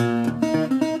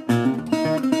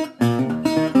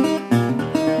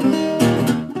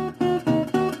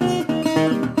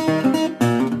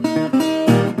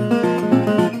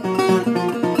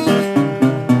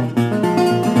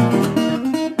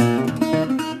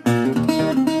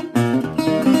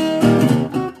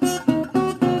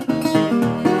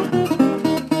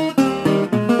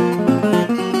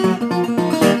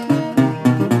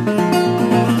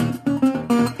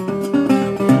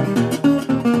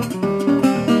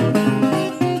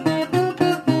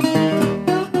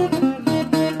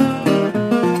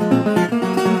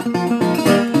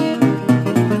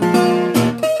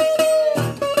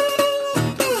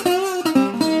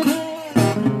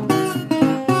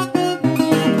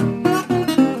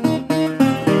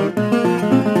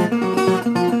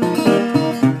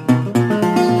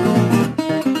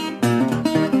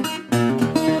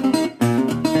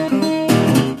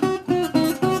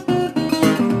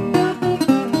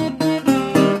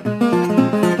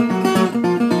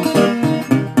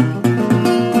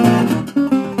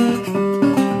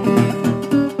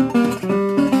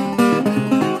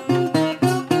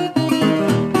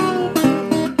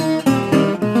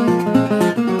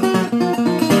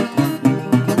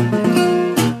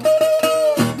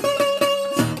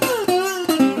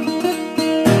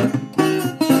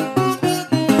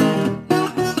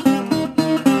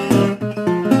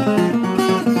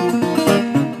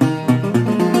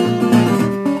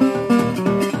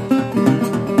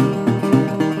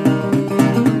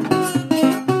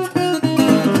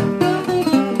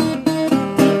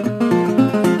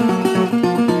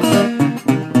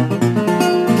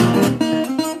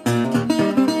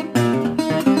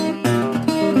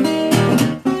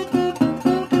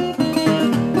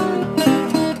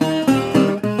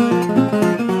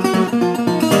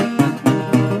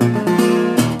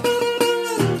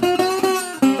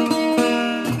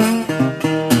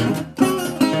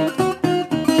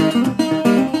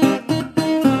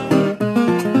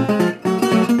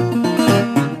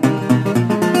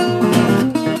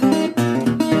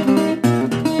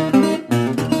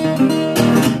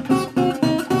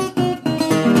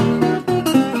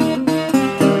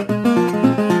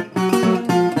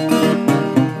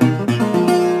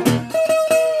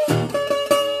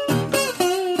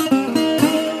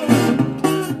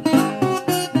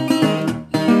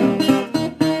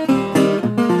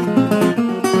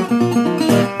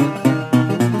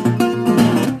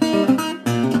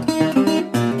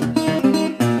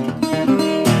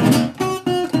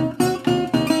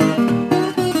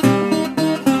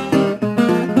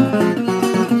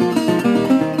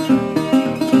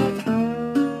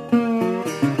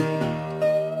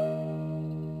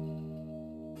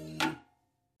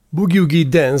 Boogie Oogie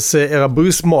Dance era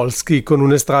Bruce Molsky con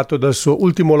un estratto dal suo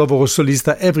ultimo lavoro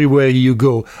solista Everywhere You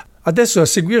Go. Adesso a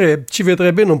seguire ci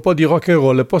vedrei bene un po' di rock and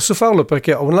roll e posso farlo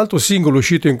perché ho un altro singolo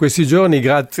uscito in questi giorni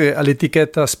grazie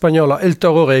all'etichetta spagnola El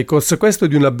Toro Records, questo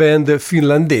di una band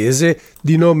finlandese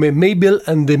di nome Mabel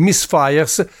and the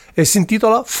Misfires e si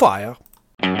intitola Fire.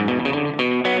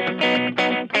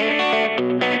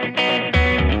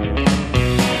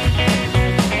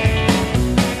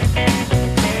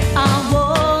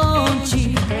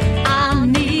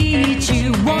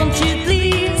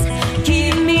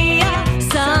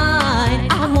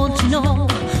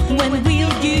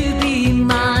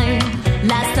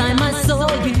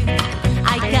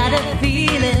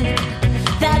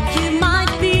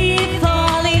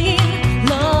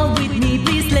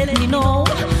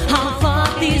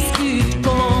 This could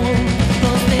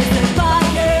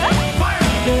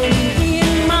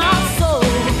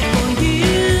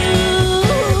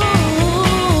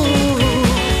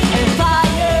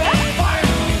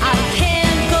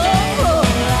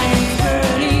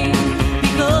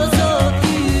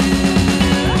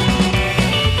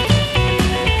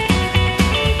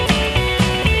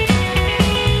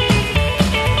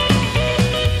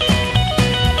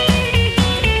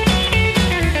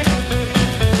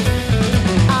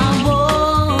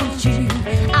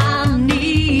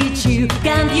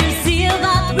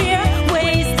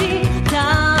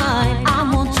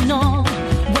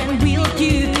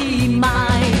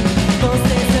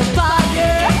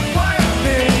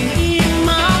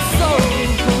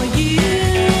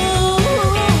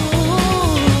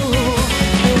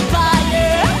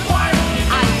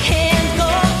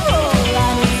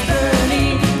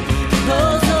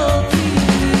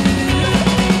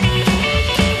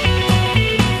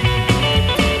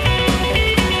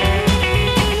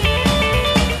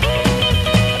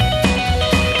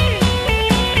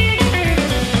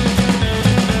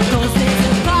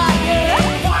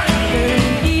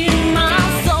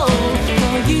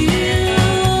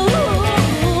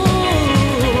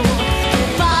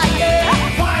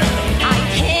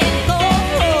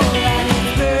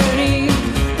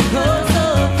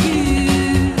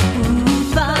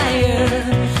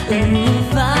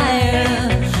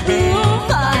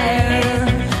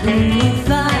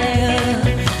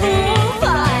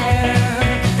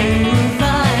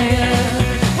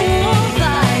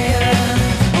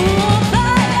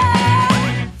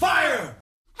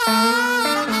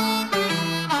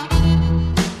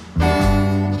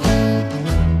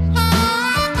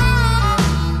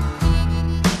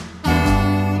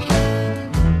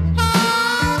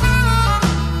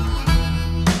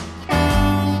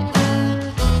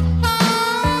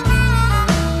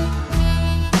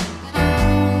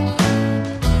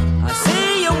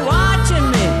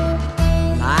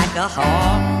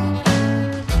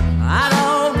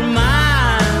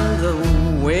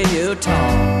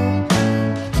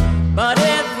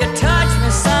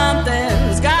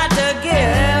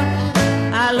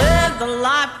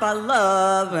I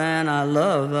love, and I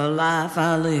love the life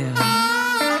I live.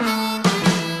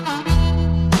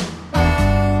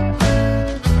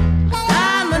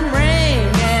 Diamond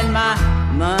ring and my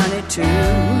money too.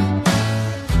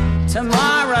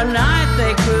 Tomorrow night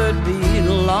they could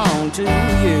belong to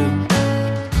you.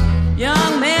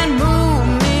 Young men move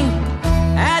me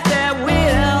at their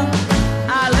will.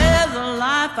 I live the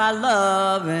life I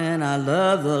love, and I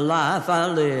love the life I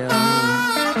live.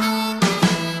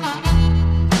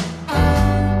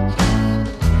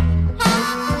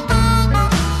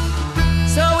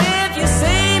 So if you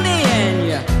see me and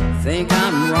you think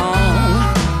I'm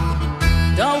wrong,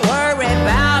 don't worry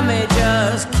about me,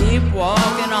 just keep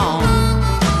walking on.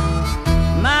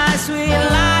 My sweet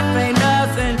life ain't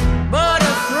nothing but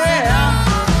a thrill.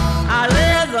 I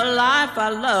live the life I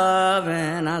love,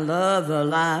 and I love the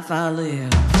life I live.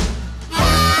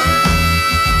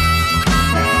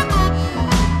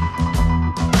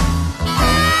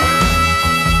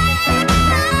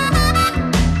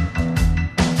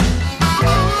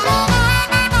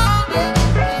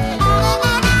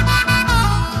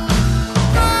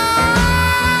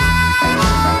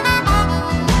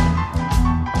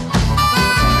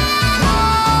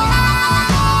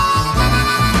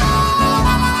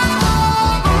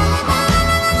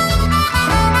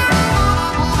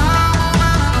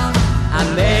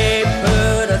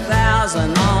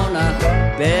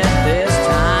 Bet this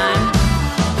time,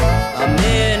 a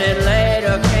minute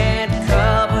later can't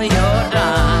cover your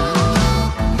dime.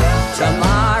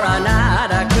 Tomorrow night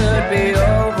I could be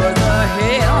over the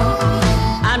hill.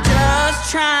 I'm just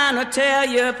trying to tell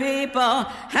you people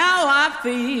how I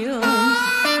feel.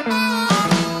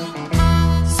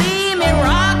 See me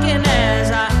rocking as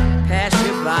I pass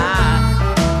you by.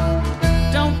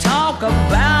 Don't talk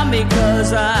about me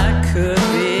 'cause I could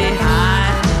be high.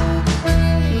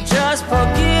 Just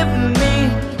forgive me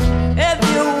if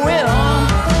you will.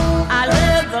 I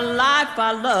live the life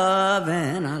I love,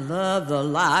 and I love the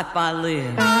life I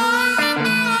live.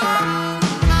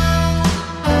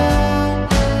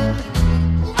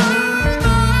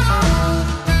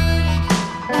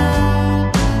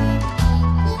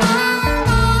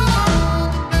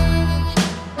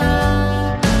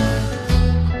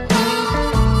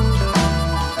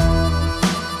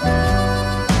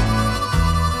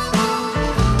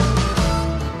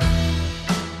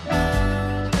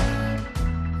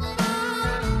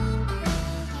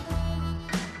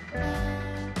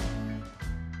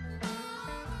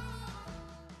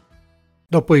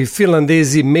 Dopo i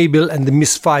finlandesi Mabel and the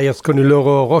Misfires con il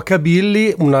loro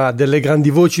rockabilly, una delle grandi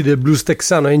voci del blues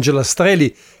texano Angela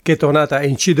Strelly, che è tornata a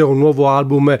incidere un nuovo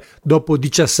album dopo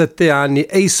 17 anni,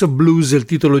 Ace of Blues è il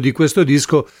titolo di questo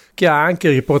disco, che ha anche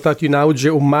riportato in auge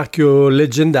un marchio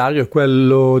leggendario,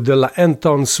 quello della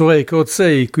Anton's Records,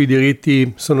 i cui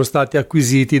diritti sono stati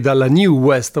acquisiti dalla New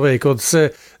West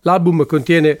Records. L'album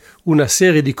contiene una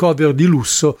serie di cover di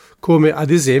lusso, come ad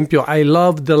esempio I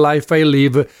Love the Life I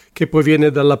Live, che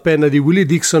proviene dalla penna di Willie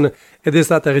Dixon ed è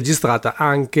stata registrata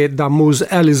anche da Moose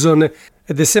Allison,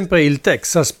 ed è sempre il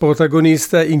Texas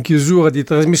protagonista in chiusura di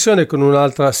trasmissione con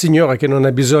un'altra signora che non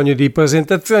ha bisogno di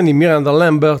presentazioni, Miranda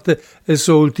Lambert e il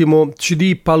suo ultimo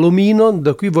CD Palomino,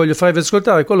 da cui voglio farvi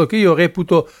ascoltare quello che io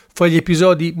reputo fra gli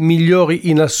episodi migliori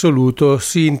in assoluto.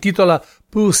 Si intitola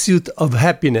Pursuit of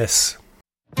Happiness.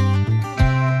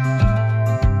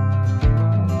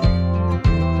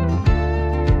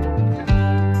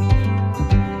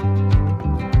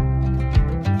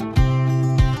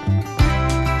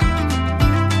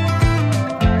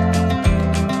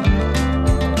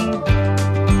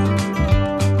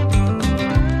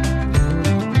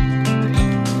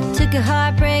 Took a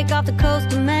heartbreak off the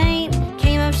coast of Maine,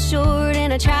 came up short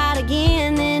and I tried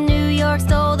again. Then New York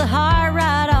stole the heart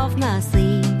right off my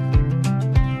sleeve.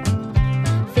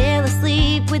 Fell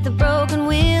asleep with a broken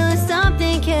wheel and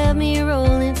something kept me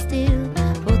rolling still.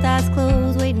 Both eyes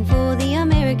closed, waiting for the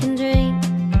American dream.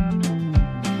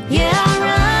 Yeah, I'm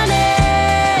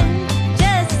running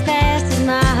just as fast as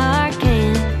my heart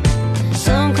can.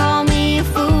 Some call me a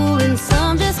fool and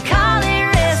some just call it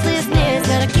restlessness,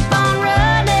 but I keep on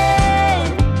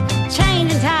running,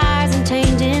 changing tires and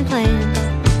changing plans.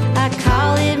 I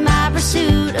call it my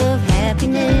pursuit of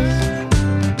happiness.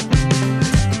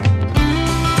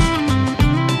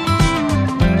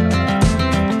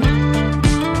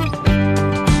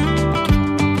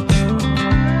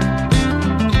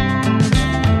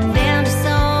 Found a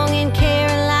song in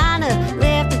Carolina,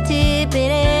 left a tip at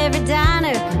every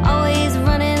diner, always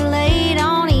running late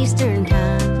on Eastern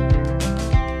time.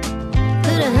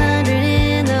 Put 100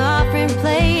 in the offering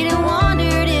plate and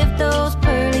wondered if those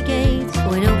pearly gates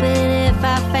would open if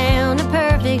I found a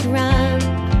perfect rhyme.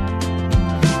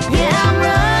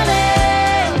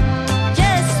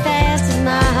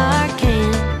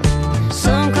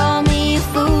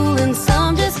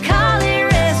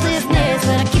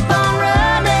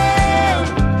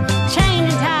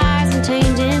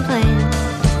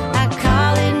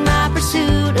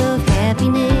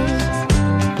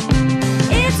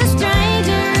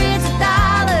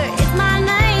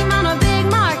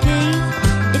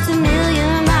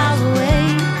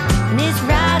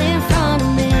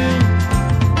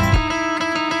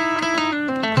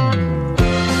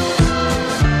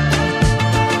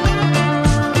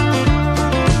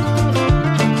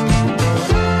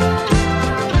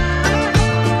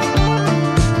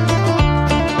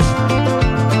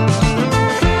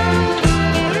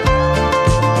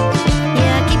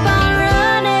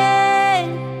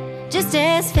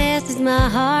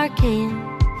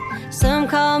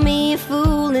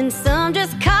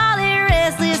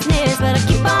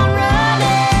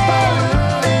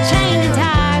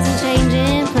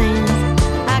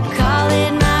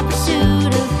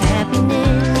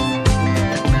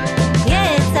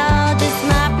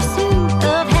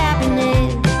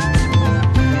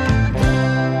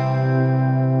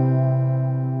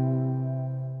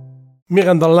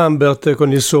 Miranda Lambert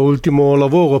con il suo ultimo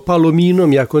lavoro Palomino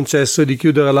mi ha concesso di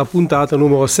chiudere la puntata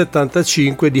numero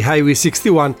 75 di Highway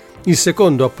 61, il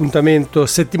secondo appuntamento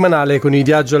settimanale con il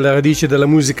viaggio alle radici della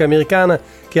musica americana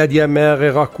che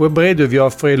ADMR Rock Web Radio vi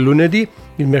offre il lunedì,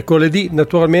 il mercoledì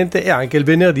naturalmente e anche il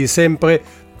venerdì, sempre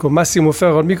con Massimo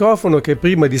Ferro al microfono, che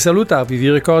prima di salutarvi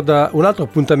vi ricorda un altro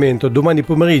appuntamento domani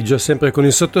pomeriggio sempre con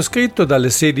il sottoscritto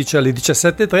dalle 16 alle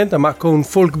 17.30, ma con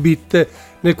Folk Beat,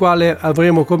 nel quale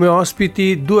avremo come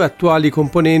ospiti due attuali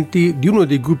componenti di uno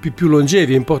dei gruppi più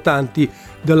longevi e importanti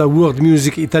della world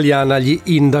music italiana, gli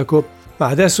Indaco. Ma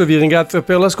adesso vi ringrazio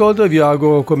per l'ascolto e vi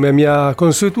auguro, come mia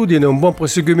consuetudine, un buon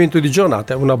proseguimento di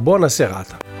giornata e una buona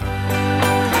serata.